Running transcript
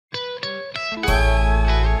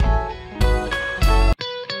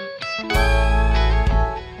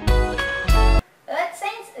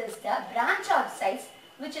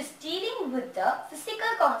which is dealing with the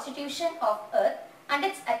physical constitution of Earth and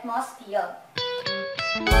its atmosphere.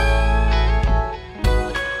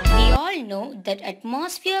 We all know that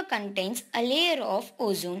atmosphere contains a layer of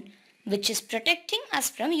ozone which is protecting us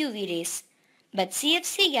from UV rays. But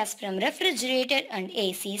CFC gas from refrigerator and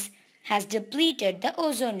ACs has depleted the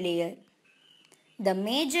ozone layer. The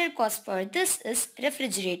major cause for this is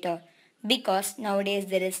refrigerator, because nowadays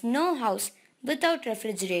there is no house without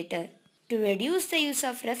refrigerator. To reduce the use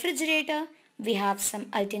of refrigerator, we have some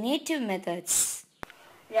alternative methods.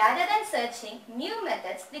 Rather than searching new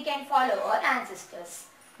methods, we can follow our ancestors,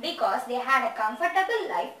 because they had a comfortable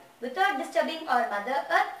life without disturbing our Mother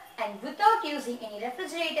Earth and without using any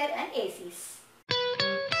refrigerator and ACs.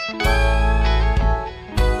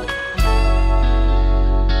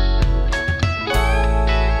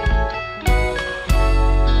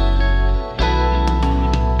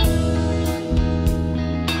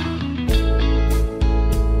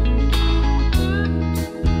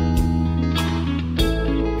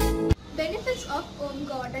 Benefits of home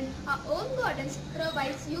garden. A home garden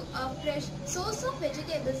provides you a fresh source of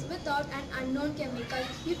vegetables without an unknown chemical.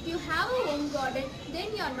 If you have a home garden, then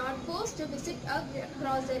you are not forced to visit a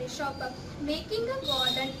grocery shop. Making a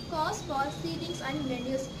garden costs for seedlings and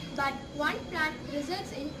menus, but one plant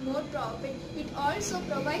results in more profit. It also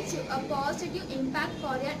provides you a positive impact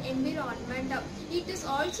for your environment. It is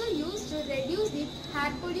also used to reduce the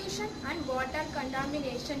air pollution and water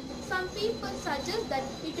contamination. Some people suggest that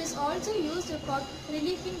it is also used for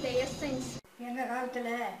relieving their sins. எங்கள்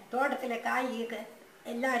காலத்தில் தோட்டத்தில் காய்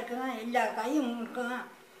எல்லாம் இருக்கும், எல்லா காயும் இருக்கும்.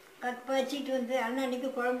 பறிச்சிட்டு வந்து அன்னன்னைக்கு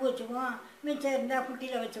குழம்பு வச்சுக்குவோம், மிச்சம் இருந்தால்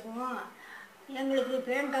குட்டியில் வச்சுக்குவோம். எங்களுக்கு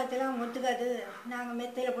பேன் காற்றுலாம் ஒத்துக்காது, நாங்கள்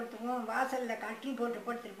மெத்தையில் படுத்துக்குவோம், வாசலில் கட்டில் போட்டு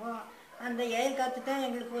படுத்துருப்போம். அந்த ஏர் காற்று தான்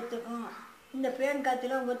எங்களுக்கு ஒத்துக்கும். இந்த பேன்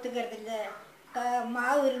காற்றுலாம் ஒத்துக்கிறது இல்லை.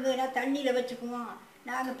 மாவு இருந்ததுன்னா தண்ணியில் வச்சுக்குவோம்,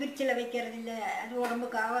 நாங்கள் பிரிட்ஜில் வைக்கிறது இல்லை, அது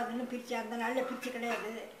உடம்புக்கு ஆகாதுன்னு பிரிட்ஜு அந்த நாளில் பிரிட்ஜு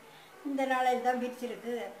கிடையாது, இந்த நாளையில் தான் பிரிட்ஜு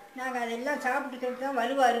இருக்குது. நாங்கள் அதெல்லாம் சாப்பிட்டு தான்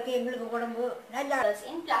வலுவாக இருக்குது எங்களுக்கு உடம்பு நல்லா.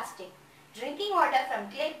 In plastic, drinking water from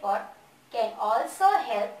clay pot can also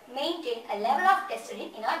help maintain a level of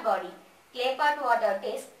testosterone in our body. Clay pot water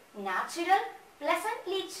tastes natural,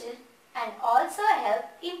 pleasantly chilled, and also help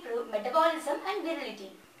improve metabolism and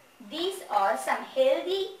virility. These are some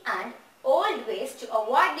healthy and old ways to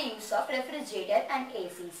avoid the use of refrigerator and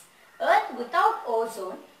ACs. Earth without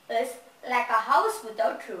ozone is like a house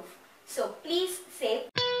without roof. So please save.